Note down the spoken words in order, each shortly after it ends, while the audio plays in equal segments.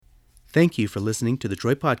Thank you for listening to the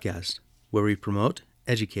Troy Podcast, where we promote,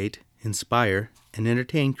 educate, inspire, and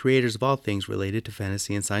entertain creators of all things related to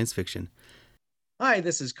fantasy and science fiction. Hi,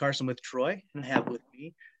 this is Carson with Troy, and I have with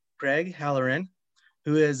me Craig Halloran,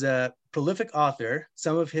 who is a prolific author.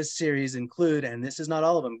 Some of his series include, and this is not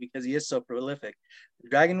all of them because he is so prolific, The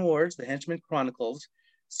Dragon Wars, The Henchman Chronicles,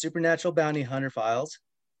 Supernatural Bounty Hunter Files,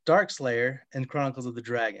 Darkslayer, and Chronicles of the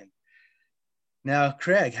Dragon. Now,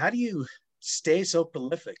 Craig, how do you stay so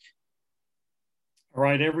prolific?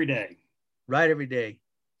 Write every day. Write every day.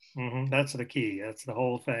 That's the key. That's the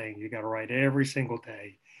whole thing. You got to write every single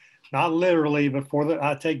day. Not literally, but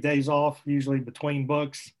I take days off usually between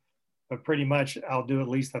books, but pretty much I'll do at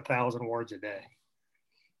least 1,000 words a day.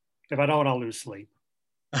 If I don't, I'll lose sleep.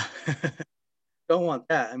 Don't want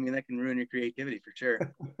that. I mean, that can ruin your creativity for sure.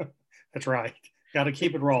 That's right. Got to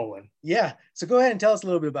keep it rolling. Yeah. So go ahead and tell us a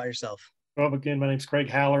little bit about yourself. Well, again, my name's Craig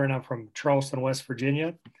Halloran. I'm from Charleston, West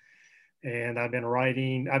Virginia. And I've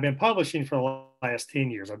been publishing for the last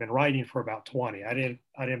 10 years. I've been writing for about 20. I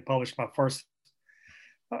didn't publish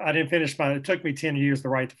it took me 10 years to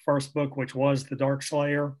write the first book, which was The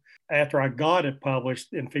Darkslayer. After I got it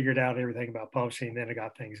published and figured out everything about publishing, then I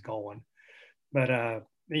got things going. But, I'm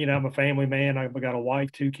a family man. I've got a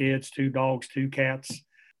wife, 2 kids, 2 dogs, 2 cats.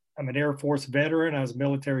 I'm an Air Force veteran. I was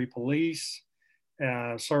military police,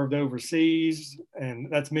 served overseas, and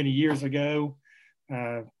that's many years ago.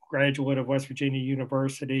 Graduate of West Virginia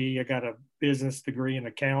University. I got a business degree in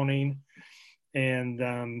accounting, and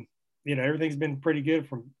everything's been pretty good.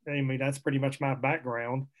 That's pretty much my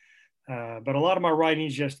background. But a lot of my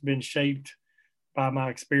writing's just been shaped by my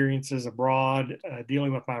experiences abroad,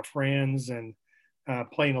 dealing with my friends, and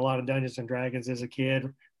playing a lot of Dungeons and Dragons as a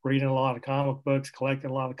kid, reading a lot of comic books,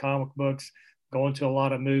 collecting a lot of comic books, going to a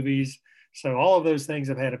lot of movies. So all of those things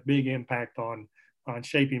have had a big impact on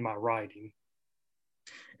shaping my writing.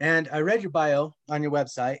 And I read your bio on your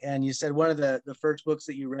website, and you said one of the first books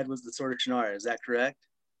that you read was The Sword of Shannara. Is that correct?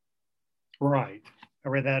 Right. I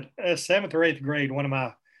read that 7th or 8th grade. One of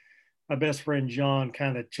my best friend, John,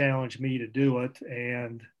 kind of challenged me to do it.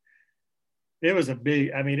 And it was Sword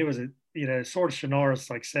of Shannara is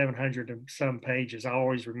like 700 and some pages. I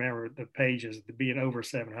always remember the pages being over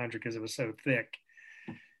 700 because it was so thick.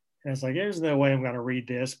 And I was like, there's no way I'm going to read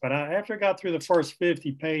this. But after I got through the first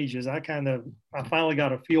 50 pages, I finally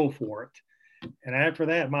got a feel for it. And after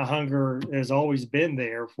that, my hunger has always been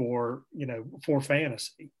there for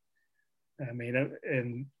fantasy. I mean,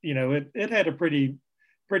 it had a pretty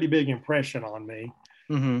big impression on me.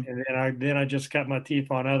 Mm-hmm. And then I just cut my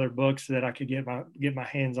teeth on other books that I could get my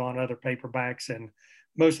hands on, other paperbacks. And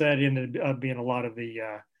most of that ended up being a lot of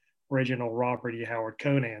the original Robert E. Howard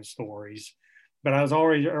Conan stories. But I was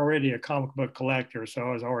already a comic book collector, so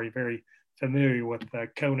I was already very familiar with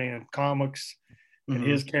Conan comics and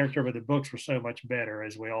his character, but the books were so much better,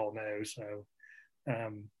 as we all know. So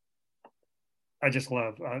I just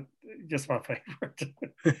love, just my favorite.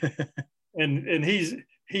 and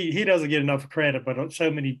he doesn't get enough credit, but so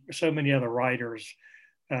many other writers,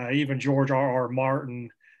 even George R.R. Martin,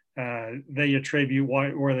 they attribute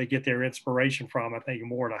where they get their inspiration from, I think,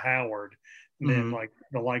 more to Howard than like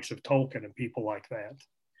the likes of Tolkien and people like that.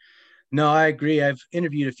 No, I agree. I've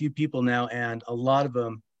interviewed a few people now, and a lot of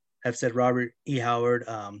them have said Robert E. Howard,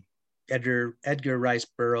 Edgar Rice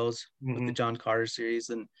Burroughs with the John Carter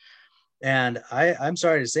series, and I'm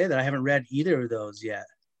sorry to say that I haven't read either of those yet.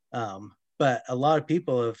 But a lot of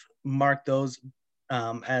people have marked those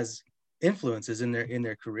as influences in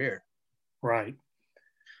their career. Right.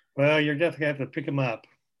 Well, you're definitely going to have to pick them up.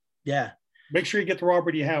 Yeah. Make sure you get the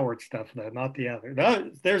Robert E. Howard stuff, though, not the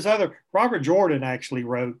other. There's Robert Jordan actually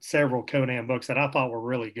wrote several Conan books that I thought were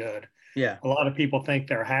really good. Yeah. A lot of people think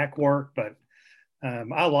they're hack work, but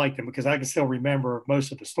I like them because I can still remember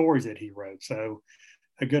most of the stories that he wrote. So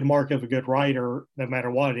a good mark of a good writer, no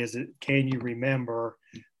matter what it is, can you remember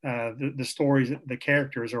the stories, the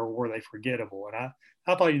characters, or were they forgettable? And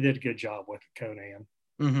I thought he did a good job with Conan.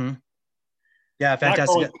 Mm-hmm. Yeah, fantastic. I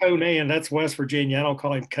call it Conan. That's West Virginia. I don't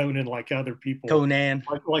call him Conan like other people. Conan,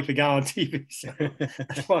 like the guy on TV. So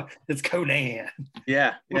that's why it's Conan.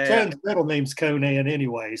 Yeah. My son's middle name's Conan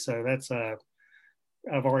anyway, so that's I've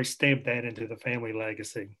already stamped that into the family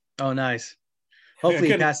legacy. Oh, nice. Hopefully,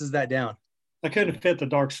 he passes that down. I couldn't fit the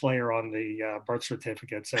Darkslayer on the birth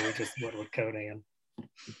certificate, so we just went with Conan.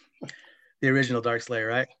 The original Darkslayer,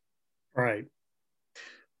 right? Right.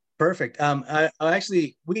 Perfect.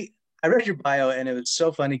 I read your bio, and it was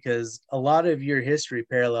so funny because a lot of your history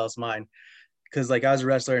parallels mine. Because like I was a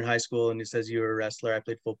wrestler in high school, and it says you were a wrestler. I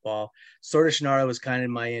played football. Sword of Shannara was kind of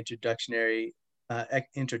my introductory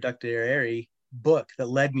book that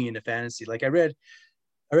led me into fantasy. Like I read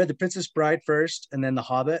I read The Princess Bride first, and then The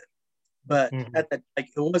Hobbit. But Mm-hmm. at the like,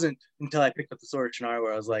 it wasn't until I picked up the Sword of Shannara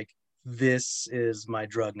where I was like, this is my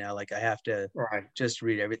drug now. Like, I have to Right. just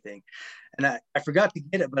read everything. And I forgot to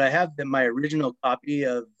get it, but I have my original copy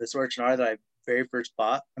of the Sword of Shannara that I very first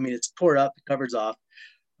bought. I mean, it's tore up, the cover's off.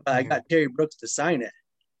 But I Mm-hmm. got Terry Brooks to sign it,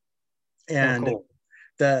 Oh, and cool.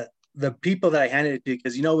 the people that I handed it to,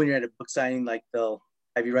 because when you're at a book signing, like they'll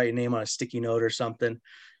have you write your name on a sticky note or something.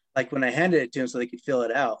 Like when I handed it to them so they could fill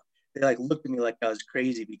it out, they like looked at me like I was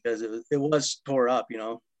crazy because it was tore up.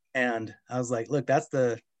 And I was like, look, that's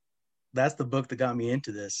the book that got me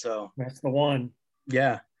into this. So That's the one.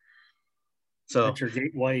 yeah. So That's your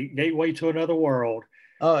gateway to another world.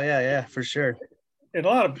 oh yeah, for sure. And a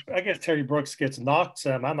lot of, I guess Terry Brooks gets knocked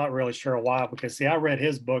some. I'm not really sure why, because see, I read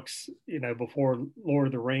his books, before Lord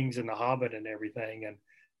of the Rings and The Hobbit and everything. And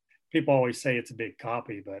people always say it's a big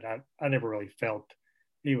copy, but I never really felt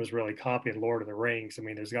he was really copying Lord of the Rings. I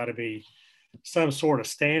mean, there's got to be some sort of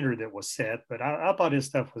standard that was set, but I thought his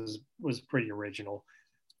stuff was pretty original.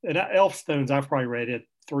 And Elfstones, I've probably read it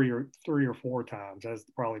three or four times. That's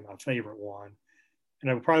probably my favorite one. And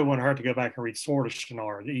I probably wouldn't hurt to go back and read Sword of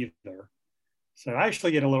Shannara either. So I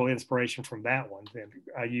actually get a little inspiration from that one. And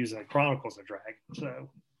I use Chronicles of Dragon. So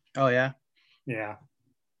Oh yeah. yeah,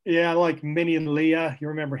 yeah, I like Minnie and Leah. You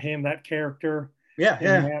remember him, that character Yeah, in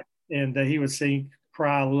yeah. that, and he would sing,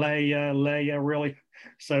 cry, Leia, Leia, really.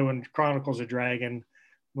 So in Chronicles of Dragon,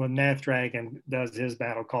 when Nath Dragon does his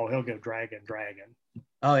battle call, he'll go dragon, dragon.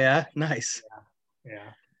 Oh yeah. Nice.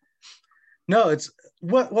 Yeah. No, it's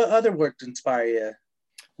what other work inspire you?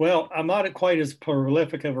 Well, I'm not quite as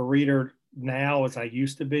prolific of a reader now as I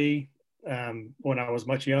used to be when I was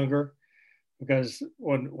much younger, because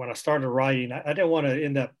when I started writing, I didn't want to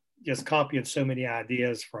end up just copying so many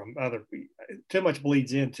ideas from other. Too much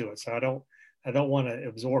bleeds into it, so I don't want to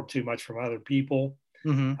absorb too much from other people.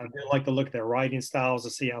 Mm-hmm. I do like to look at their writing styles to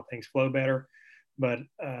see how things flow better. But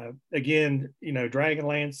again,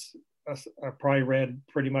 Dragonlance, I probably read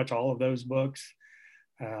pretty much all of those books.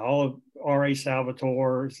 All of R.A.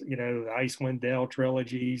 Salvatore's, the Icewind Dale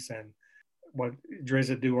trilogies, and what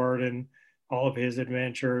Drizzt Do'Urden, all of his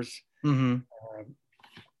adventures. Mm-hmm.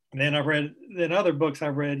 And then other books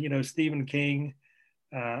I've read, Stephen King.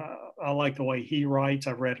 I like the way he writes.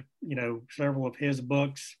 I've read, several of his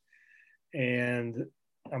books, and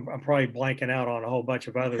I'm probably blanking out on a whole bunch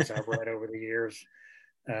of others I've read over the years.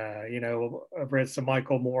 I've read some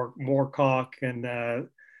Michael Moorcock and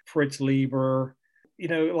Fritz Lieber.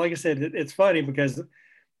 Like I said, it's funny because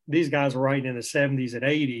these guys were writing in the 70s and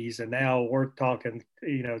 80s, and now we're talking,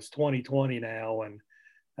 it's 2020 now, and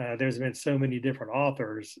there's been so many different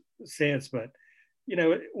authors since. But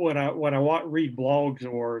when I read blogs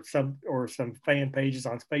or some fan pages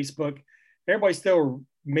on Facebook, everybody's still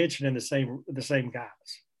mentioning the same guys.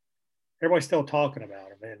 Everybody's still talking about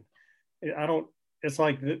them, and I don't. It's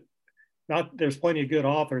like not there's plenty of good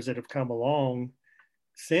authors that have come along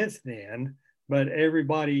since then, but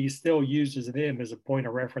everybody still uses them as a point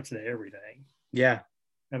of reference to everything. Yeah,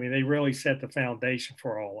 I mean, they really set the foundation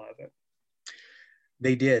for all of it.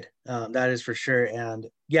 they did. That is for sure. And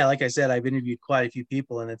yeah, like I said, I've interviewed quite a few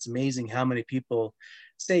people, and it's amazing how many people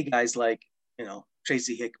say guys like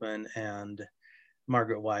Tracy Hickman and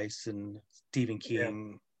Margaret Weiss and Stephen Yeah.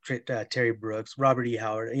 King, Terry Brooks, Robert E.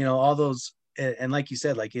 Howard. All those. And like you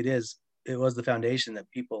said, like it was the foundation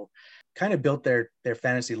that people kind of built their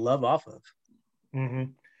fantasy love off of.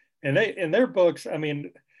 Mm-hmm. And in their books, I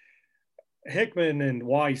mean, Hickman and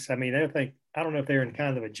Weiss, I mean, I don't know if they're in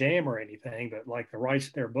kind of a jam or anything, but like the rights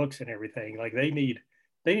to their books and everything, like they need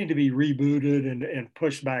to be rebooted and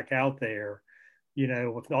pushed back out there,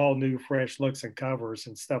 with all new, fresh looks and covers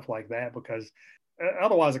and stuff like that, because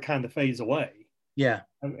otherwise it kind of fades away. Yeah.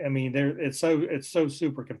 I mean, it's so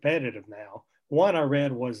super competitive now. One I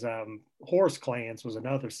read was Horse Clans was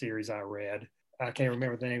another series I read. I can't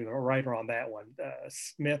remember the name of the writer on that one.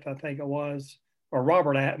 Smith, I think it was, or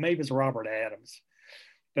maybe it's Robert Adams.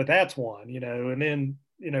 But that's one, and then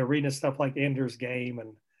reading stuff like Ender's Game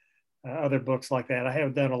and other books like that. I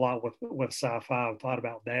haven't done a lot with sci-fi. I've thought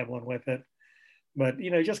about dabbling with it, but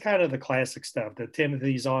just kind of the classic stuff. The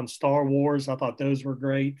Timothy's on Star Wars. I thought those were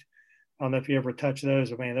great. I don't know if you ever touch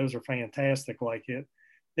those, but man, those are fantastic. Like it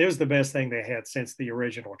was the best thing they had since the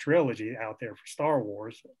original trilogy out there for Star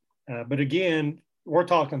Wars. But again, we're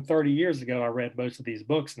talking 30 years ago. I read most of these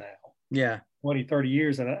books now. Yeah. 20, 30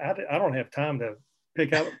 years, and I don't have time to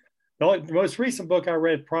pick up. The most recent book I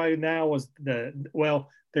read probably now was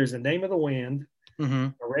there's The Name of the Wind. Mm-hmm.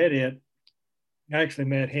 I read it. I actually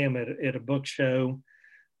met him at a book show.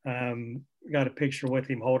 Got a picture with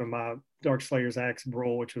him holding my Darkslayer's Axe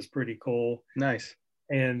Brawl, which was pretty cool. Nice.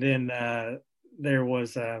 And then there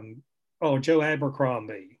was Joe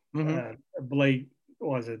Abercrombie, Mm-hmm. Blade.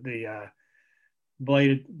 Was it the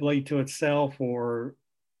Blade to Itself, or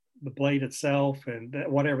the Blade itself, and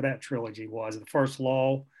whatever that trilogy was, the first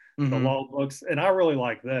Law, the Mm-hmm. Law books, and I really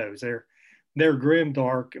like those. They're grim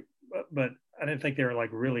dark, but I didn't think they were like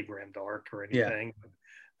really grim dark or Yeah. anything.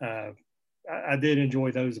 Uh, I did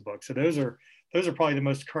enjoy those books. So those are probably the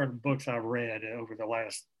most current books I've read over the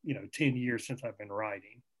last 10 years since I've been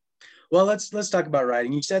writing. Well, let's talk about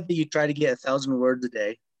writing. You said that you try to get 1,000 words a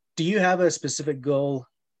day. Do you have a specific goal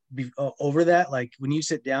over that? Like when you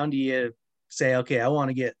sit down, do you say, okay, I want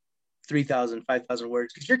to get 3,000, 5,000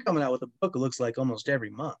 words? Because you're coming out with a book, it looks like almost every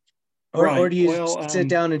month. Or Right. do you Well, sit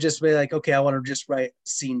down and just be like, okay, I want to just write a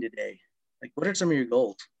scene today? Like, what are some of your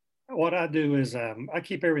goals? what I do is I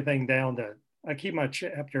keep everything down to I keep my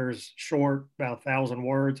chapters short, about 1,000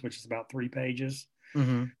 words, which is about 3 pages.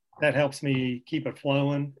 Mm-hmm. That helps me keep it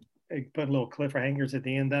flowing. I put little cliffhangers at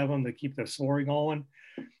the end of them to keep the story going.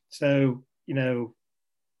 So 2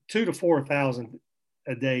 to 4 thousand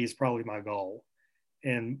a day is probably my goal.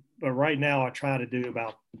 But right now I try to do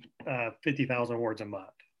about 50,000 words a month.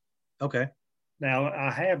 Okay. Now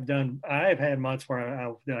I have had months where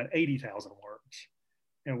I've done 80,000 words,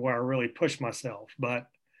 and where I really push myself. But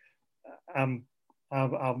I'm,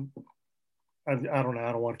 I'm I don't know.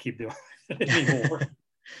 I don't want to keep doing it anymore.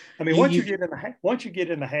 I mean, you once you once you get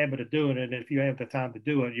in the habit of doing it, if you have the time to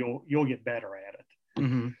do it, you'll get better at it.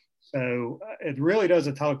 mm-hmm. So it really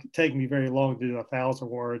doesn't take me very long to do 1,000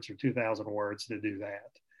 words or 2,000 words to do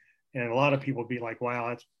that. And a lot of people be like, "Wow,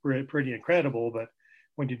 that's pretty incredible." But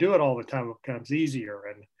when you do it all the time, it becomes easier.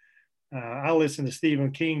 And I listened to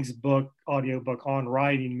Stephen King's audiobook on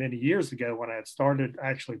writing many years ago when I had started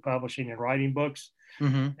actually publishing and writing books.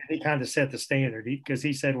 Mm-hmm. He kind of set the standard because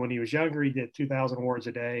he said when he was younger, he did 2,000 words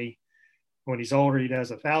a day. When he's older, he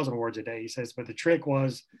does 1,000 words a day. He says, but the trick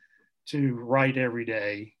was to write every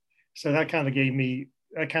day. So that kind of gave me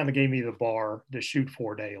the bar to shoot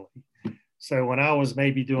for daily. So when I was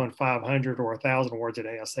maybe doing 500 or 1,000 words a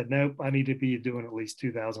day, I said, nope, I need to be doing at least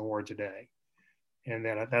 2,000 words a day. And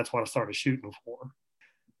then that's what I started shooting for.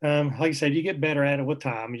 Like I said, you get better at it with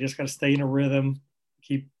time. You just got to stay in a rhythm,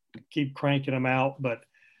 keep cranking them out. But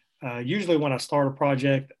usually when I start a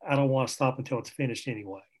project, I don't want to stop until it's finished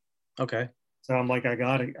anyway. Okay. So I'm like, I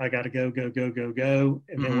gotta go, go, go, go, go.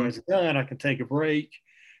 And then when Mm-hmm. it's done, I can take a break.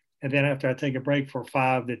 And then after I take a break for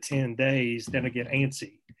 5 to 10 days, then I get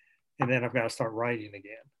antsy. And then I've got to start writing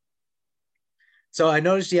again. So I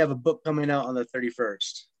noticed you have a book coming out on the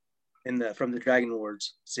 31st from the Dragon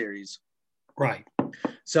Wars series. Right.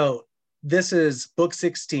 So this is book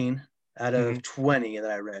 16 out of Mm-hmm. 20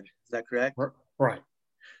 that I read. Is that correct? Right.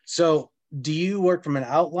 So do you work from an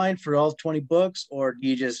outline for all 20 books, or do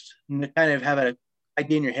you just kind of have an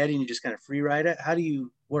idea in your head and you just kind of free write it? How do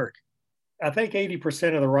you work? I think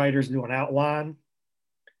 80% of the writers do an outline.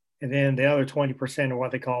 And then the other 20% are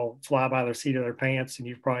what they call fly by the seat of their pants. And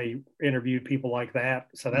you've probably interviewed people like that.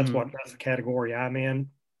 So that's Mm-hmm. the category I'm in.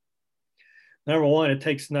 Number one, it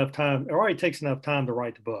already takes enough time to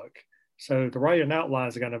write the book. So to write an outline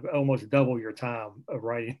is going to almost double your time of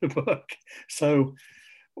writing the book. So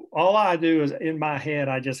all I do is in my head,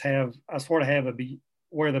 I sort of have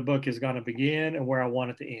where the book is going to begin and where I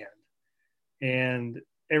want it to end. And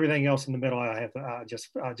everything else in the middle, I just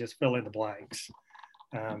fill in the blanks.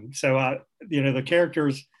 So the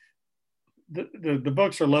characters, the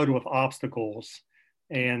books are loaded with obstacles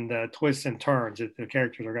and twists and turns that the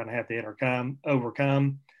characters are going to have to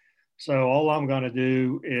overcome. So all I'm going to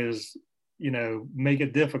do is, make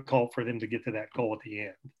it difficult for them to get to that goal at the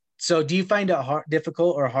end. So do you find it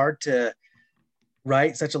difficult or hard to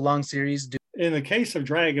write such a long series? In the case of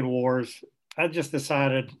Dragon Wars, I just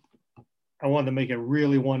decided I wanted to make a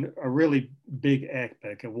really big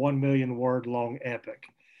epic, a 1 million word long epic.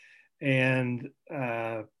 And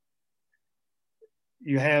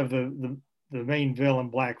you have the main villain,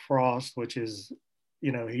 Black Frost, which is,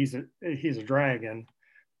 he's a dragon,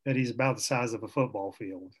 that he's about the size of a football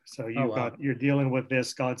field. So you're dealing with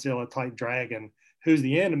this Godzilla type dragon who's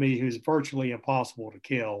the enemy, who's virtually impossible to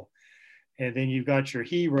kill. And then you've got your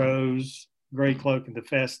heroes, Grey Cloak and the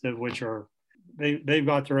Festive, which are they've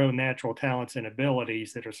got their own natural talents and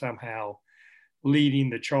abilities that are somehow leading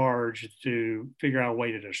the charge to figure out a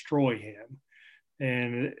way to destroy him.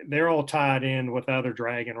 And they're all tied in with other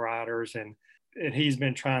dragon riders, and he's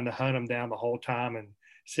been trying to hunt them down the whole time and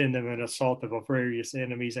send them an assault of various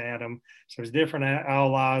enemies at him. So there's different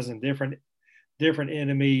allies and different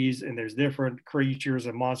enemies, and there's different creatures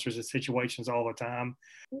and monsters and situations all the time.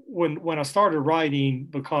 When I started writing,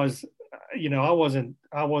 because I wasn't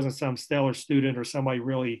some stellar student or somebody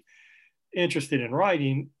really interested in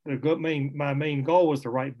writing. My main goal was to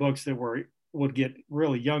write books that would get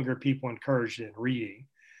really younger people encouraged in reading.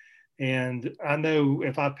 And I know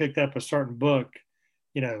if I picked up a certain book,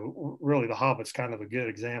 really The Hobbit's kind of a good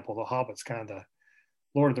example. The Hobbit's kind of,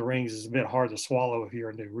 Lord of the Rings is a bit hard to swallow if you're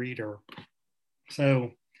a new reader.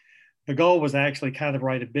 So the goal was actually kind of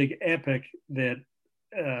write a big epic that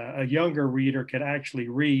a younger reader could actually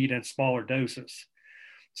read in smaller doses.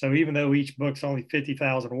 So even though each book's only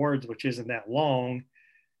 50,000 words, which isn't that long,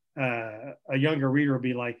 a younger reader will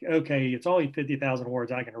be like, okay, it's only 50,000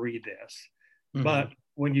 words, I can read this. Mm-hmm. But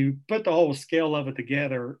when you put the whole scale of it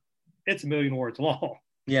together, it's 1,000,000 words long.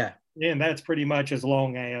 Yeah. And that's pretty much as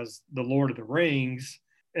long as The Lord of the Rings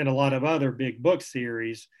and a lot of other big book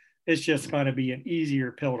series. It's just going to be an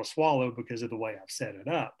easier pill to swallow because of the way I've set it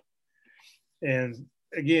up. And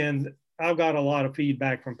again, I've got a lot of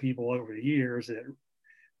feedback from people over the years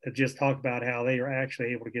that just talk about how they are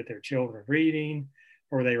actually able to get their children reading,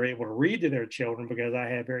 or they were able to read to their children because I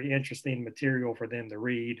had very interesting material for them to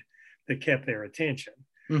read that kept their attention.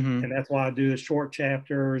 Mm-hmm. And that's why I do the short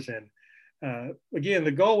chapters. And again,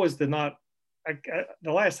 the goal is to not,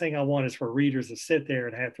 the last thing I want is for readers to sit there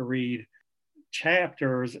and have to read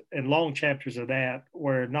chapters and long chapters of that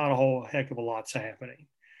where not a whole heck of a lot's happening.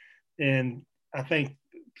 And I think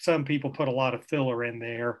some people put a lot of filler in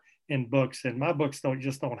there in books, and my books don't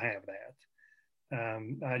have that.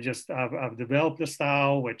 I've developed a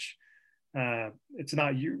style which it's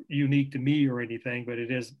not unique to me or anything, but it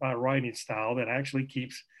is my writing style that actually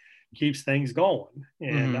keeps things going.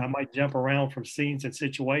 And I might jump around from scenes and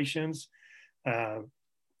situations a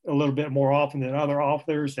little bit more often than other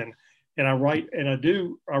authors, and I write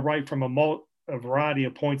from a variety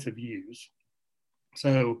of points of views.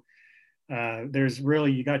 So there's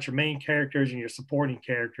really, you got your main characters and your supporting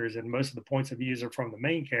characters, and most of the points of views are from the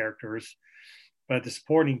main characters, but the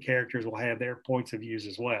supporting characters will have their points of views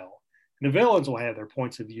as well. And the villains will have their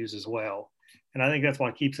points of views as well. And I think that's why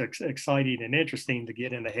it keeps it exciting and interesting to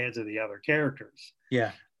get in the heads of the other characters.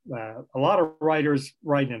 Yeah. A lot of writers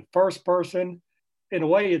write in first person. In a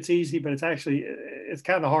way, it's easy, but it's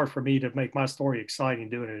kind of hard for me to make my story exciting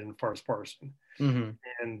doing it in first person. Mm-hmm.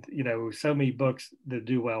 And, so many books that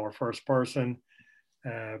do well are first person,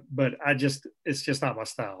 but it's just not my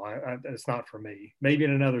style. It's not for me. Maybe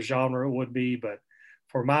in another genre it would be, but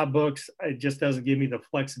for my books, it just doesn't give me the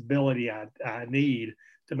flexibility I need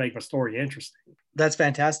to make my story interesting. That's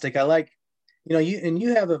fantastic. I like,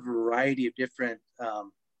 you have a variety of different,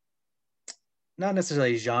 not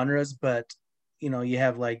necessarily genres, but you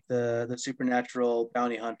have like the supernatural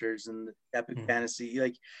bounty hunters and the epic fantasy,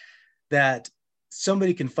 like that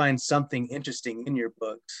somebody can find something interesting in your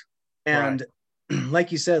books. And right.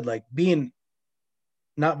 Like you said, like being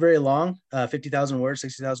not very long, 50,000 words,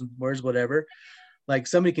 60,000 words, whatever, like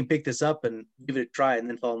somebody can pick this up and give it a try and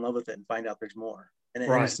then fall in love with it and find out there's more. And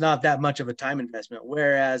it's not that much of a time investment.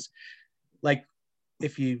 Whereas like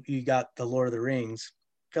if you got the Lord of the Rings,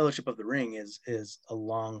 Fellowship of the Ring is a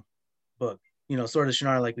long book. Sword of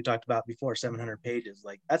Shannara, like we talked about before, 700 pages.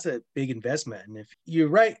 Like that's a big investment. And if you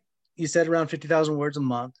write, you said around 50,000 words a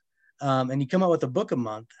month, and you come out with a book a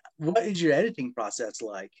month, what is your editing process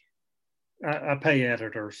like? I pay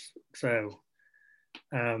editors. So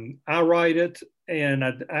I write it, and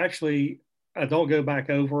I don't go back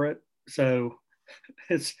over it. So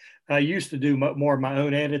I used to do more of my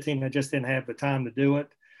own editing. I just didn't have the time to do it.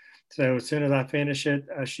 So as soon as I finish it,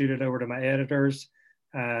 I shoot it over to my editors.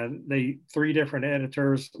 3 different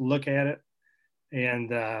editors look at it,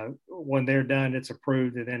 and when they're done, it's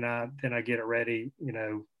approved, and then I get it ready.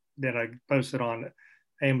 Then I post it on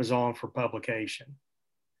Amazon for publication.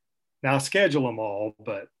 Now I schedule them all,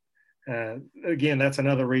 but again, that's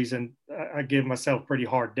another reason I give myself pretty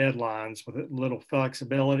hard deadlines with a little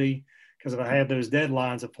flexibility, because if I have those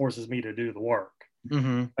deadlines, it forces me to do the work.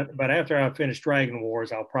 Mm-hmm. But after I finish Dragon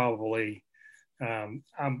Wars, I'll probably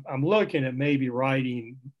I'm looking at maybe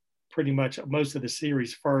writing pretty much most of the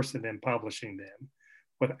series first and then publishing them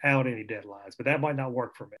without any deadlines, but that might not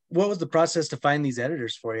work for me. What was the process to find these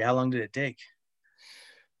editors for you? How long did it take?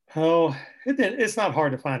 Oh, it's not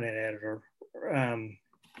hard to find an editor.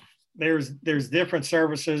 There's different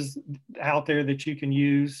services out there that you can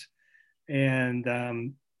use. And,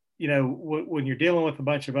 when you're dealing with a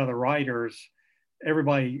bunch of other writers,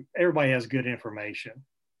 everybody has good information.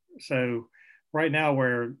 So right now,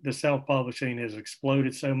 where the self-publishing has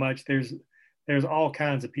exploded so much, there's all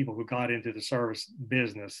kinds of people who got into the service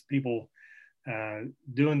business, people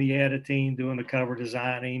doing the editing, doing the cover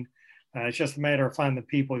designing, It's just a matter of finding the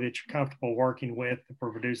people that you're comfortable working with to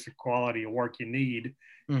produce the quality of work you need,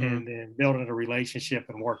 Mm-hmm. and then building a relationship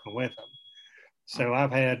and working with them. So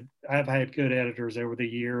I've had good editors over the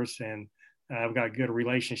years, and I've got good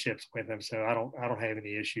relationships with them. So I don't have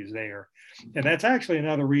any issues there. And that's actually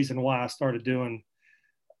another reason why I started doing.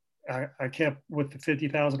 I kept with the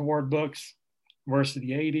 50,000 word books versus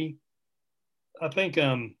the 80. I think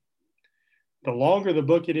the longer the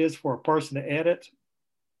book it is for a person to edit,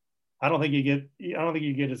 I don't think you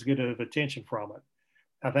get as good of attention from it.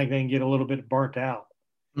 I think they can get a little bit burnt out,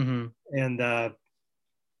 Mm-hmm. and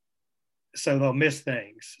so they'll miss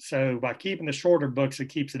things. So by keeping the shorter books, it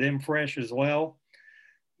keeps them fresh as well.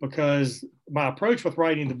 Because my approach with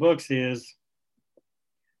writing the books is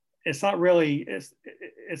it's not really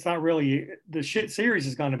the shit series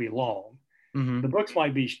is going to be long. Mm-hmm. The books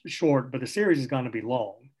might be short, but the series is going to be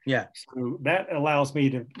long. Yeah. So that allows me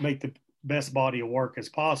to make the best body of work as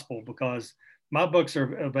possible, because my books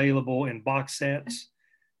are available in box sets,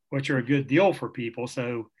 which are a good deal for people.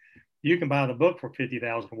 So you can buy the book for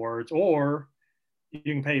 50,000 words, or you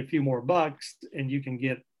can pay a few more bucks and you can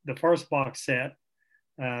get the first box set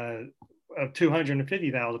uh, of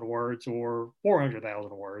 250,000 words, or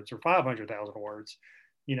 400,000 words, or 500,000 words,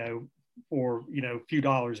 you know, for, a few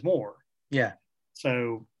dollars more. Yeah.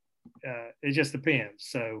 So it just depends.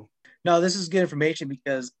 So No, this is good information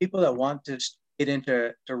because people that want to get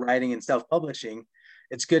into writing and self-publishing,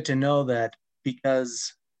 it's good to know that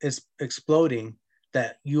because it's exploding,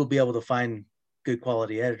 that you'll be able to find good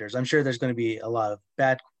quality editors. I'm sure there's going to be a lot of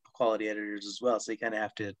bad quality editors as well, so you kind of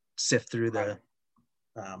have to sift through the,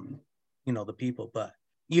 the people. But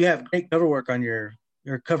you have great cover work on your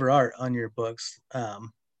cover art on your books. Do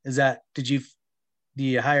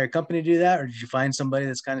you hire a company to do that, or did you find somebody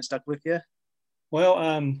that's kind of stuck with you?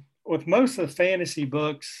 well, with most of the fantasy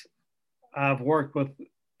books, I've worked with,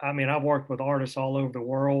 I've worked with artists all over the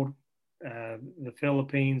world, the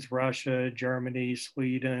Philippines, Russia, Germany,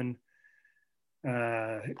 Sweden,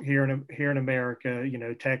 here in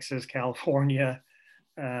America, Texas, California.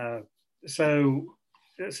 So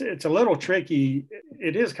it's a little tricky.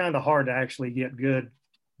 It is kind of hard to actually get good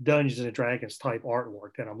Dungeons and Dragons type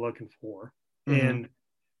artwork that I'm looking for. Mm-hmm. And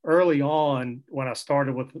early on, when I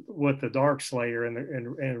started with the Dark Slayer and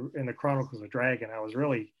the Chronicles of Dragon,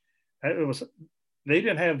 it was they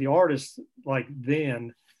didn't have the artists like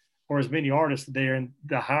then, or as many artists there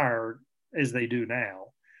to hire as they do now.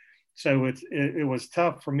 So it was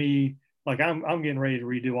tough for me. Like I'm getting ready to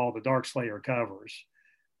redo all the Dark Slayer covers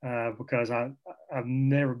because I've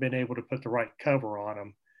never been able to put the right cover on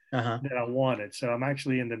them that I wanted. So I'm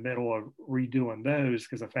actually in the middle of redoing those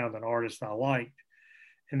because I found an artist I liked.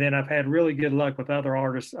 And then I've had really good luck with other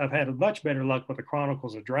artists. I've had much better luck with the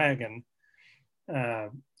Chronicles of Dragon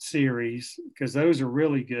series, because those are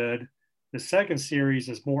really good. The second series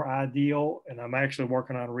is more ideal, and I'm actually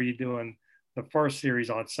working on redoing the first series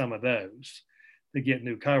on some of those to get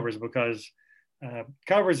new covers, because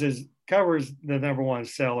covers the number one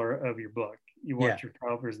seller of your book. You want your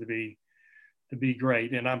covers to be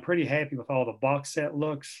great, and I'm pretty happy with all the box set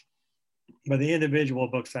looks, but the individual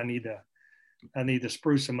books I need to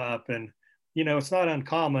spruce them up. And it's not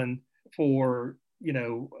uncommon for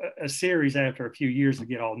a series after a few years to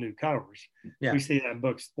get all new covers. We see that in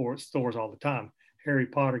bookstores all the time. Harry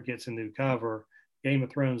Potter gets a new cover, Game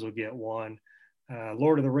of Thrones will get one,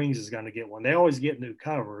 Lord of the Rings is going to get one. They always get new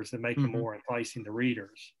covers that make them more enticing to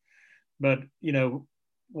readers. But if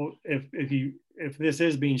this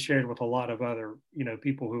is being shared with a lot of other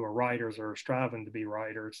people who are writers or striving to be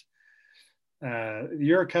writers,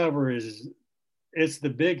 your cover it's the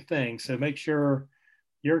big thing. So make sure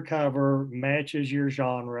your cover matches your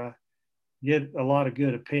genre, get a lot of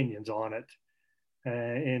good opinions on it,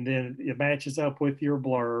 and then it matches up with your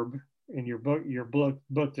blurb and your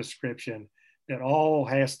book description. It all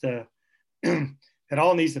has to it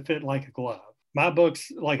all needs to fit like a glove. My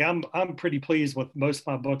books, like I'm pretty pleased with most of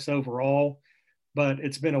my books overall, but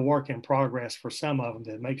it's been a work in progress for some of them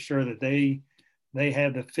to make sure that they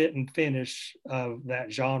have the fit and finish of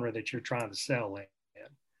that genre that you're trying to sell in.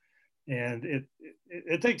 And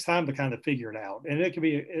it takes time to kind of figure it out, and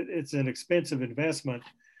it's an expensive investment,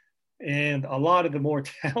 and a lot of the more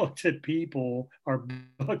talented people are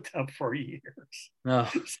booked up for years.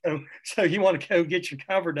 Oh. So you want to go get your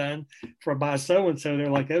cover done by so and so, they're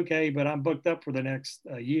like, okay, but I'm booked up for the next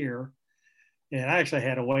year. And I actually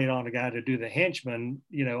had to wait on a guy to do the Henchman,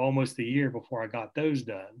 almost a year before I got those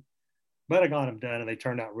done, but I got them done and they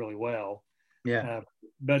turned out really well.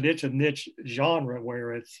 But it's a niche genre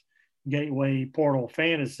where it's gateway portal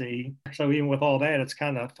fantasy. So even with all that, it's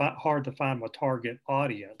kind of hard to find my target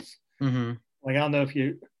audience. Mm-hmm. Like, I don't know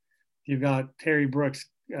You've got Terry Brooks'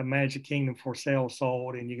 Magic Kingdom for Sale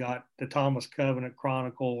sold, and you got the Thomas Covenant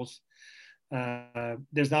Chronicles.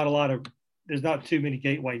 There's not too many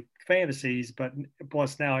gateway fantasies, but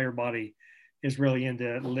plus now everybody is really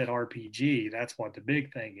into lit RPG. That's what the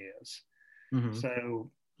big thing is. Mm-hmm.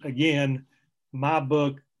 So again, my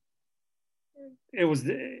book,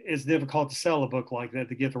 it's difficult to sell a book like that,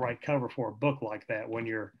 to get the right cover for a book like that when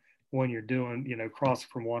you're doing, crossing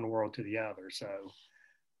from one world to the other. So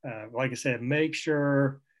like I said, make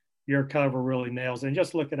sure your cover really nails, and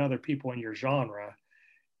just look at other people in your genre.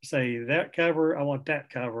 Say that cover, I want that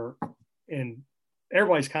cover, and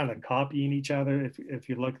everybody's kind of copying each other. If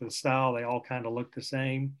you look at the style, they all kind of look the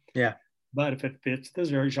same. Yeah. But if it fits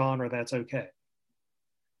the genre, that's okay.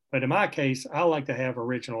 But in my case, I like to have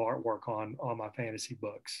original artwork on my fantasy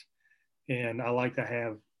books, and I like to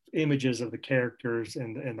have images of the characters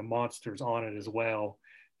and the monsters on it as well,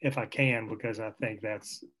 if I can, because I think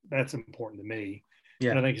that's important to me.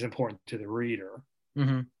 Yeah. And I think it's important to the reader.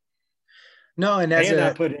 Mm-hmm. No, and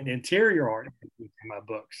I put in interior art in my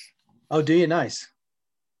books. Oh, do you? Nice.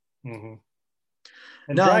 Mm-hmm.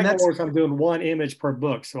 And no, Dragon Wars, I'm doing one image per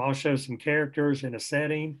book, so I'll show some characters in a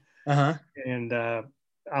setting. Uh-huh. And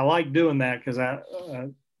I like doing that because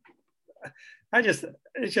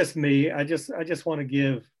it's just me. I just want to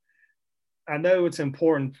give. I know it's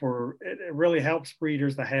important it really helps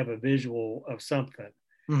readers to have a visual of something.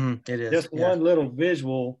 Mm-hmm. It is. Just one little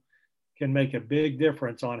visual can make a big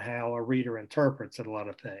difference on how a reader interprets a lot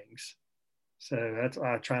of things. So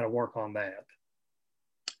I try to work on that.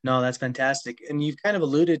 No, that's fantastic. And you've kind of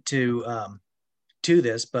alluded to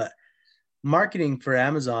this, but marketing for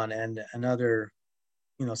Amazon and other,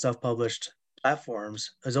 self-published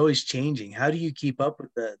platforms is always changing. How do you keep up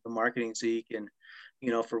with the marketing so you can,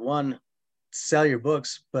 for one, sell your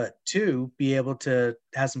books, but two, be able to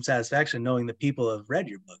have some satisfaction knowing that people have read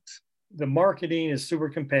your books? The marketing is super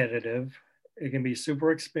competitive. It can be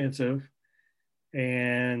super expensive,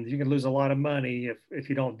 and you can lose a lot of money if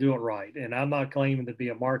you don't do it right. And I'm not claiming to be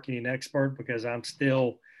a marketing expert, because I'm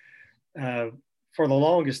still, for the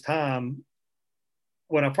longest time,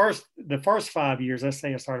 the first 5 years, let's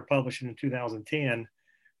say I started publishing in 2010,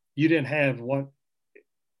 you didn't have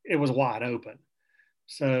it was wide open.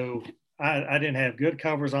 So I didn't have good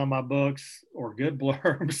covers on my books or good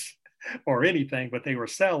blurbs or anything, but they were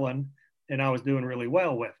selling, and I was doing really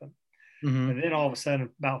well with them. Mm-hmm. And then all of a sudden,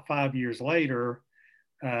 about 5 years later,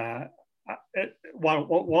 what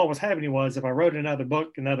was happening was, if I wrote another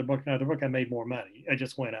book, I made more money. I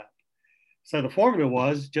just went up. So the formula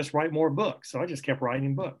was just write more books. So I just kept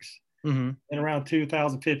writing books. Mm-hmm. And around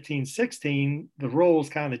 2015, 16, the rules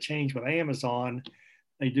kind of changed with Amazon.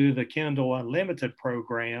 They do the Kindle Unlimited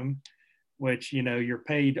program, which, you're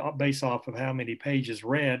paid based off of how many pages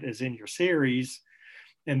read is in your series.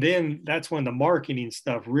 And then that's when the marketing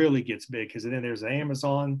stuff really gets big, because then there's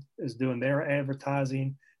Amazon is doing their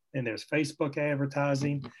advertising, and there's Facebook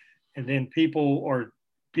advertising. And then people are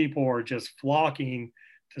just flocking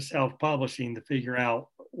to self-publishing to figure out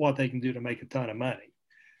what they can do to make a ton of money.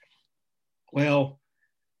 Well,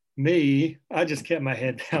 I just kept my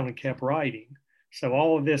head down and kept writing. So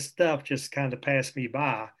all of this stuff just kind of passed me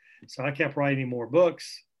by. So I kept writing more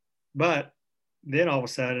books, but then all of a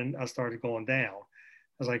sudden I started going down.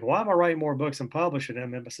 I was like, why am I writing more books and publishing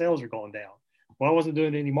them and my sales are going down? Well, I wasn't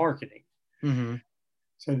doing any marketing. Mm-hmm.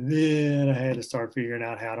 So then I had to start figuring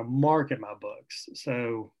out how to market my books.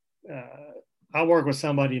 So I work with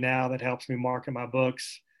somebody now that helps me market my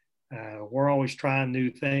books. We're always trying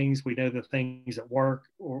new things. We know the things that work,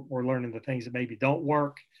 or we're learning the things that maybe don't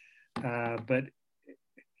work. But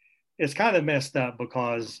it's kind of messed up,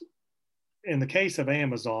 because in the case of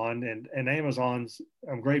Amazon and Amazon's,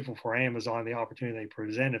 I'm grateful for Amazon, the opportunity they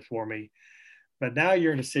presented for me. But now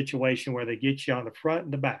you're in a situation where they get you on the front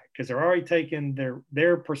and the back, because they're already taking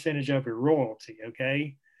their percentage of your royalty.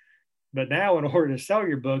 Okay. But now, in order to sell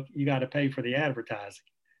your book, you got to pay for the advertising.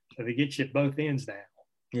 So they get you at both ends now.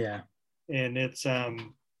 Yeah. And it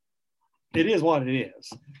is what it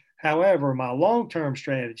is. However, my long-term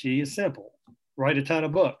strategy is simple: write a ton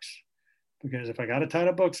of books. Because if I got a ton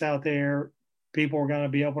of books out there, people are going to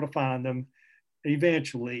be able to find them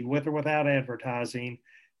eventually, with or without advertising,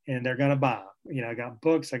 and they're going to buy. I got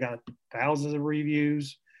books, I got thousands of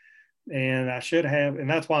reviews, and and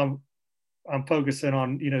that's why I'm focusing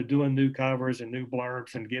on, doing new covers and new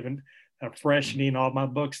blurbs and freshening all my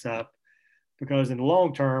books up, because in the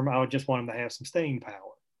long term, I would just want them to have some staying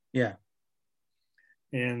power. Yeah.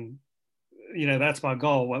 And, that's my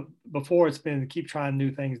goal. Before, it's been to keep trying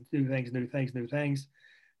new things.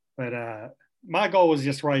 But my goal is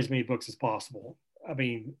just to write as many books as possible. I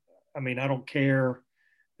mean, I don't care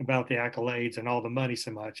about the accolades and all the money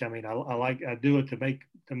so much. I mean, I do it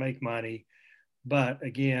to make money, but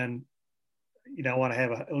again, I want to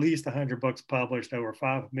have at least 100 books published, over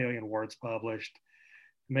 5 million words published.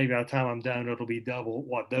 Maybe by the time I'm done, it'll be double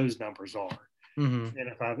what those numbers are. Mm-hmm. And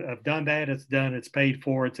if I've done that, it's done, it's paid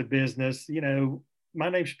for, it's a business, my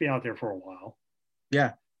name should be out there for a while.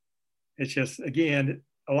 Yeah. It's just, again,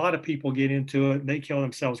 a lot of people get into it and they kill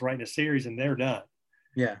themselves writing a series and they're done.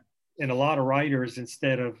 Yeah. And a lot of writers,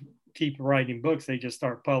 instead of keep writing books, they just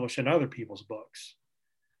start publishing other people's books.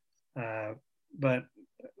 But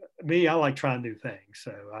me, I like trying new things.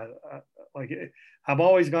 So I'm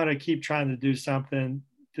always going to keep trying to do something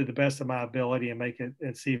to the best of my ability and make it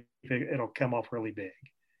and see if it'll come off really big.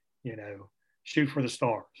 Shoot for the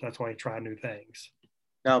stars. That's why I try new things.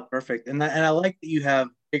 No, perfect. And I like that you have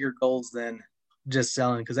bigger goals than just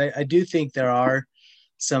selling, because I do think there are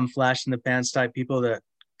some flash in the pants type people that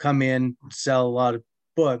come in, sell a lot of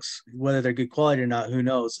books, whether they're good quality or not, who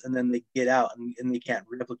knows, and then they get out and they can't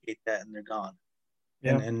replicate that and they're gone.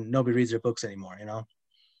 Yeah. And nobody reads their books anymore,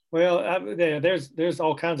 Well, there's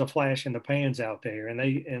all kinds of flash in the pans out there, and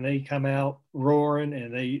they come out roaring,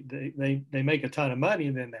 and they make a ton of money,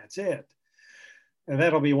 and then that's it. And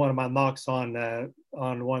that'll be one of my knocks on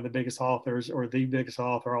one of the biggest authors, or the biggest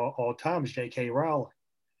author all time, is J.K. Rowling.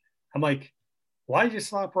 I'm like, why did you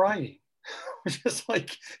stop writing? Just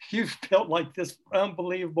like, you've built like this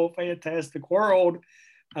unbelievable, fantastic world.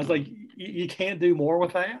 I was like, you can't do more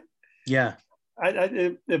with that. Yeah.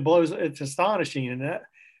 It blows. It's astonishing, and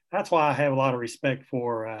that's why I have a lot of respect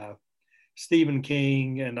for Stephen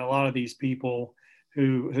King and a lot of these people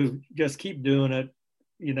who just keep doing it,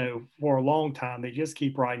 for a long time. They just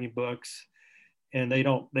keep writing books, and they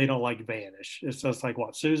don't like vanish. It's just like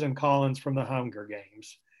what Susan Collins from the Hunger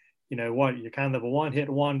Games. You're kind of a one-hit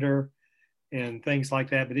wonder and things like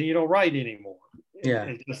that, but then you don't write anymore.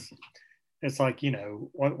 Yeah. It's like,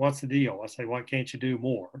 what's the deal? I say, why can't you do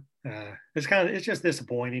more? It's just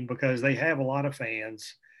disappointing, because they have a lot of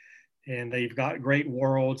fans and they've got great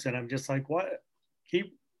worlds. And I'm just like, what?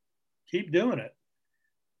 Keep doing it.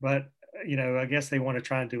 But, I guess they want to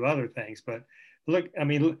try and do other things. But look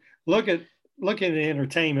at the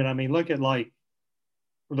entertainment. I mean, look at like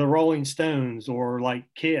the Rolling Stones or like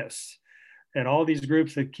Kiss and all these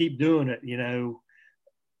groups that keep doing it,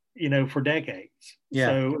 for decades. Yeah.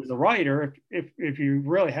 So as a writer, if you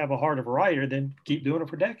really have a heart of a writer, then keep doing it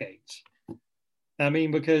for decades. I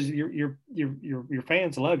mean, because your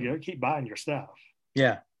fans love you, keep buying your stuff.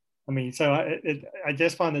 Yeah. I mean, so I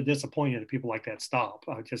just find it disappointing that people like that stop.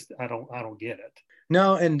 I don't get it.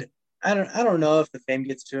 No, and I don't know if the fame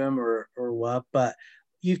gets to him or what, but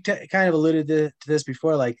you've kind of alluded to this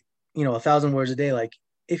before, like 1,000 words a day. Like,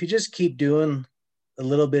 if you just keep doing a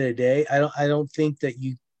little bit a day, I don't think that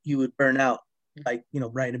you would burn out, like,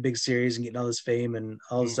 writing a big series and getting all this fame, and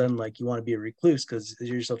all of a sudden, like, you want to be a recluse because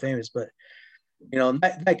you're so famous. But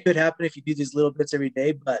that could happen if you do these little bits every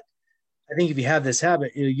day. But I think if you have this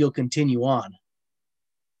habit, you'll continue on.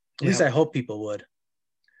 At least I hope people would.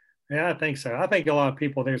 Yeah, I think so. I think a lot of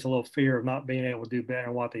people, there's a little fear of not being able to do better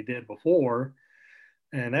than what they did before,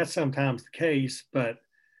 and that's sometimes the case. But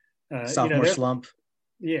sophomore slump.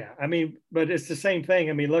 Yeah, I mean, but it's the same thing.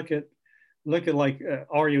 I mean, look at like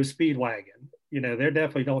REO Speedwagon. They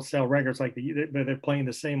definitely don't sell records like they're playing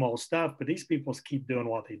the same old stuff, but these people keep doing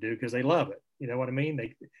what they do because they love it. You know what I mean?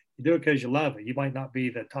 You do it because you love it. You might not be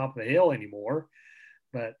the top of the hill anymore,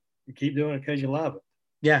 but you keep doing it because you love it.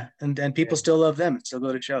 Yeah, and people still love them and still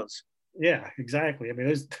go to shows. Yeah, exactly. I mean,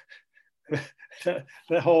 there's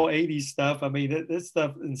the whole 80s stuff. I mean, this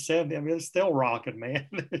stuff in 70s, I mean, it's still rocking, man.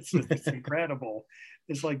 It's incredible.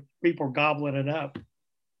 It's like people are gobbling it up.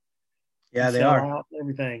 Yeah, they are.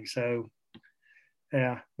 Everything. So,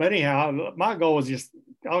 yeah. But anyhow, my goal is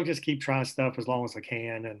I'll just keep trying stuff as long as I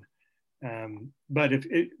can. And but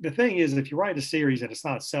the thing is, if you write a series and it's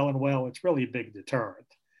not selling well, it's really a big deterrent.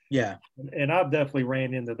 Yeah. And I've definitely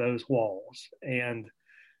ran into those walls. And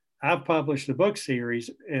I've published a book series,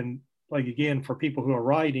 and like, again, for people who are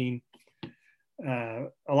writing, a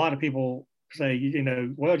lot of people say,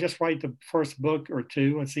 well, just write the first book or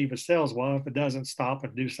two and see if it sells well. If it doesn't, stop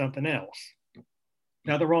and do something else.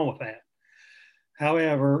 Nothing wrong with that.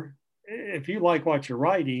 However, if you like what you're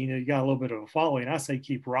writing and you got a little bit of a following, I say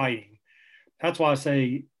keep writing. That's why I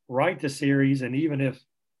say write the series, and even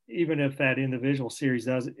if that individual series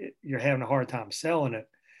you're having a hard time selling it,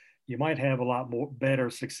 you might have a lot more better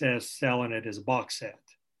success selling it as a box set.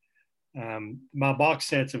 My box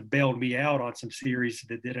sets have bailed me out on some series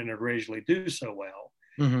that didn't originally do so well.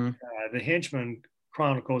 Mm-hmm. The Henchman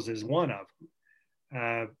Chronicles is one of them.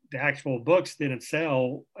 The actual books didn't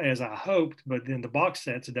sell as I hoped, but then the box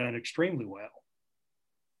set's done extremely well.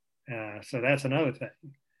 So that's another thing.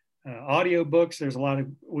 Audio books, there's a lot of,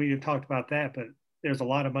 we have talked about that, but there's a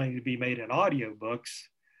lot of money to be made in audio books.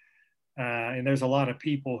 And there's a lot of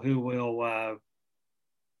people who will,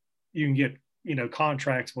 you can get,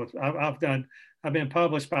 contracts with, I've been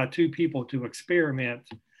published by two people to experiment.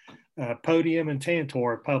 Podium and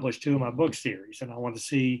Tantor published two of my book series, and I wanted to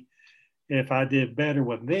see if I did better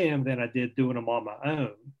with them than I did doing them on my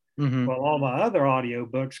own. Mm-hmm. Well, all my other audio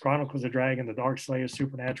books, Chronicles of Dragon, The Dark Slayer,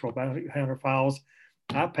 Supernatural, Bounty Hunter Files,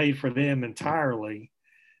 I paid for them entirely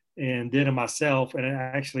and did it myself. And it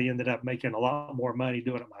actually ended up making a lot more money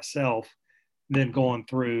doing it myself than going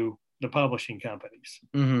through the publishing companies.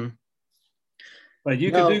 Mm-hmm. But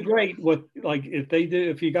you could do great with, like,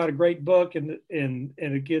 if you got a great book and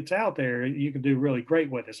it gets out there, you can do really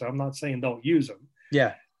great with it. So I'm not saying don't use them.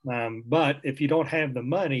 Yeah. But if you don't have the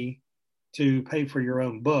money to pay for your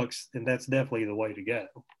own books, then that's definitely the way to go.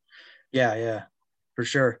 Yeah, for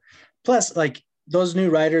sure. Plus, like those new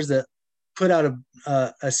writers that put out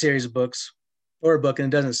a series of books or a book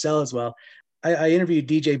and it doesn't sell as well. I interviewed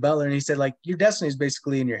DJ Butler and he said, like, your destiny is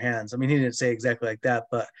basically in your hands. I mean, he didn't say exactly like that,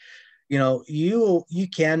 but you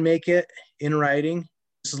can make it in writing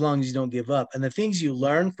just as long as you don't give up. And the things you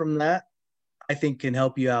learn from that, I think, can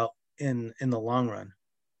help you out in the long run.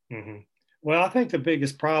 Mm-hmm. Well, I think the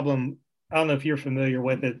biggest problem, I don't know if you're familiar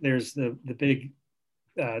with it, there's the big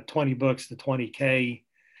 20 books, the 20K.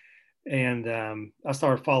 And I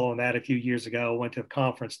started following that a few years ago. I went to a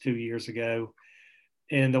conference 2 years ago.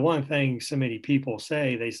 And the one thing so many people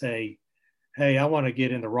say, they say, hey, I want to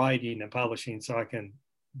get into writing and publishing so I can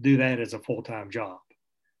do that as a full-time job.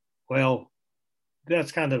 Well,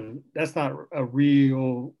 that's not a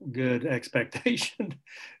real good expectation.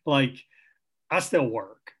 Like, I still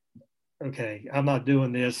work. Okay. I'm not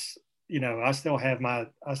doing this. I still have my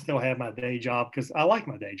day job because I like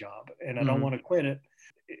my day job and I don't want to quit it.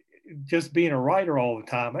 Just being a writer all the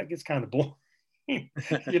time, that gets kind of boring. It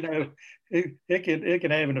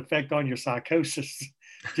can have an effect on your psychosis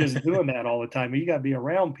just doing that all the time. You got to be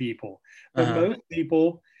around people. But most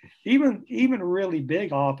people, even really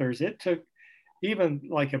big authors, it took even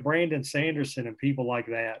like a Brandon Sanderson and people like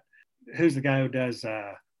that. Who's the guy who does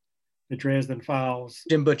the Dresden Files?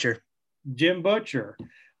 Jim Butcher.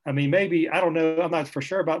 I mean, maybe, I don't know, I'm not for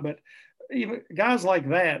sure about it, but even guys like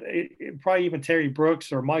that, probably even Terry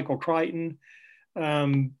Brooks or Michael Crichton,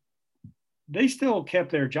 they still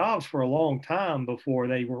kept their jobs for a long time before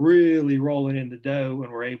they were really rolling in the dough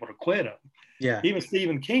and were able to quit them. Yeah. Even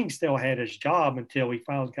Stephen King still had his job until he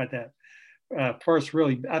finally got that first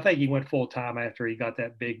really, I think he went full time after he got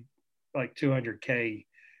that big, like $200K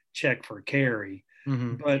check for Carrie.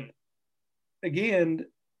 Mm-hmm. But again,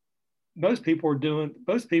 most people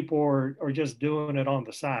are just doing it on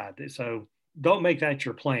the side. So don't make that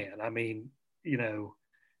your plan. I mean, you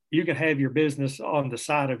can have your business on the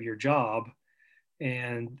side of your job,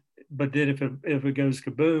 but then if it goes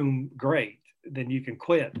kaboom, great, then you can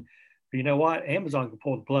quit. But you know what? Amazon can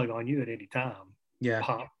pull the plug on you at any time. Yeah.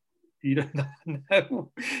 Pop. You don't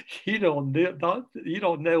know. You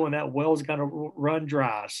don't know when that well's going to run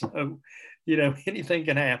dry. So, anything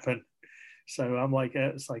can happen. So I'm like,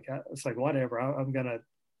 it's like whatever.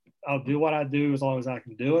 I'll do what I do as long as I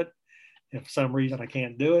can do it. If for some reason I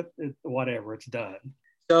can't do it, whatever, it's done.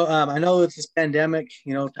 So I know with this pandemic,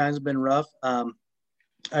 times have been rough.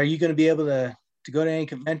 Are you going to be able to go to any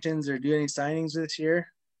conventions or do any signings this year?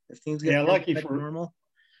 If things get lucky for normal.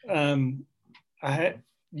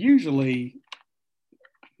 Usually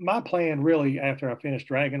my plan really after I finish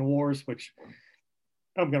Dragon Wars, which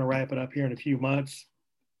I'm going to wrap it up here in a few months,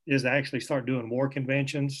 is to actually start doing more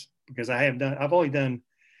conventions because I've only done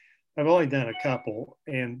a couple,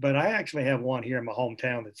 but I actually have one here in my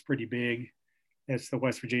hometown that's pretty big. It's the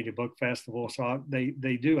West Virginia Book Festival. So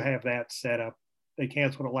they do have that set up. They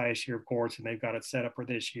canceled it last year, of course, and they've got it set up for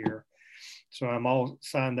this year. So I'm all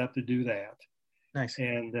signed up to do that. Nice.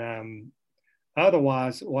 And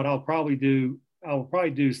otherwise, what I'll probably do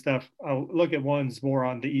stuff. I'll look at ones more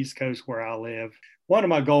on the East Coast where I live. One of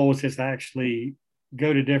my goals is to actually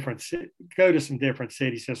go to some different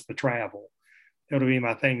cities just to travel. That'll be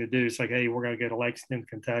my thing to do. It's like, hey, we're going to go to Lexington,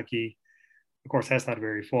 Kentucky. Of course, that's not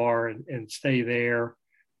very far, and stay there,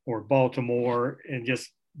 or Baltimore, and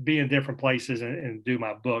just be in different places and do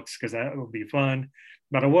my books because that would be fun.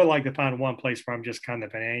 But I would like to find one place where I'm just kind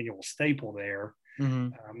of an annual staple there.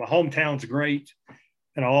 Mm-hmm. My hometown's great,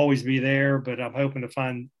 and I'll always be there. But I'm hoping to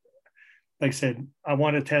find, like I said, I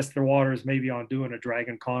want to test the waters maybe on doing a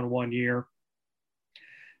Dragon Con one year.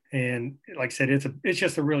 And like I said, it's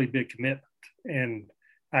just a really big commitment. and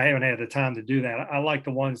I haven't had the time to do that. I like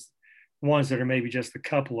the ones that are maybe just a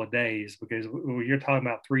couple of days, because when you're talking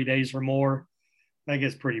about 3 days or more, that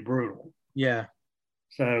gets pretty brutal. Yeah.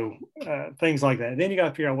 So things like that. And then you got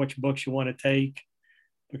to figure out which books you want to take,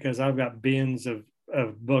 because I've got bins of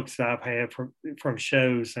books that I've had from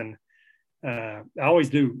shows, and I always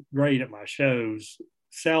do great at my shows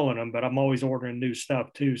selling them, but I'm always ordering new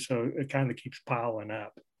stuff too. So it kind of keeps piling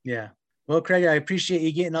up. Yeah. Well, Craig, I appreciate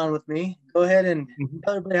you getting on with me. Go ahead and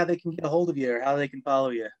tell everybody how they can get a hold of you or how they can follow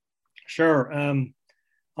you. Sure. On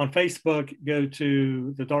Facebook, go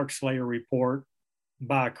to the Dark Slayer Report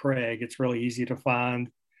by Craig. It's really easy to find.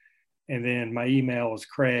 And then my email is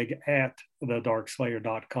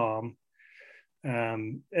craig@thedarkslayer.com.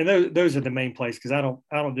 And those are the main places, because I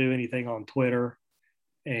don't do anything on Twitter.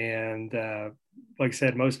 And like I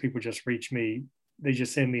said, most people just reach me. They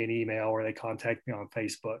just send me an email or they contact me on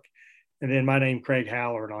Facebook. And then my name, Craig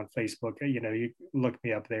Howard, on Facebook. You look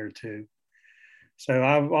me up there too. So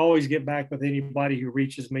I always get back with anybody who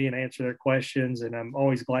reaches me and answer their questions. And I'm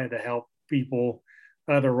always glad to help people,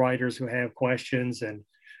 other writers who have questions. And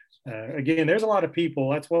again, there's a lot of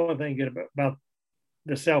people. That's one thing good about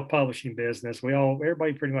the self-publishing business.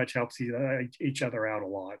 Everybody pretty much helps each other out a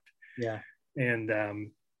lot. Yeah.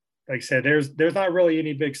 And like I said, there's not really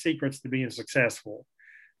any big secrets to being successful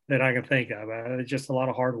that I can think of. It's just a lot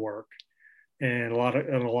of hard work and a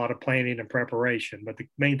lot of planning and preparation. But the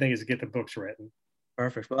main thing is to get the books written.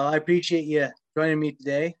 Perfect. Well, I appreciate you joining me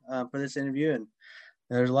today for this interview. And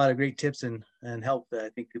there's a lot of great tips and help that I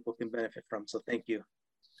think people can benefit from. So thank you.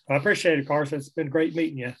 I appreciate it, Carson. It's been great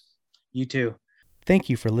meeting you. You too. Thank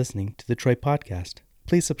you for listening to the Troy Podcast.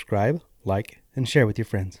 Please subscribe, like, and share with your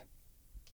friends.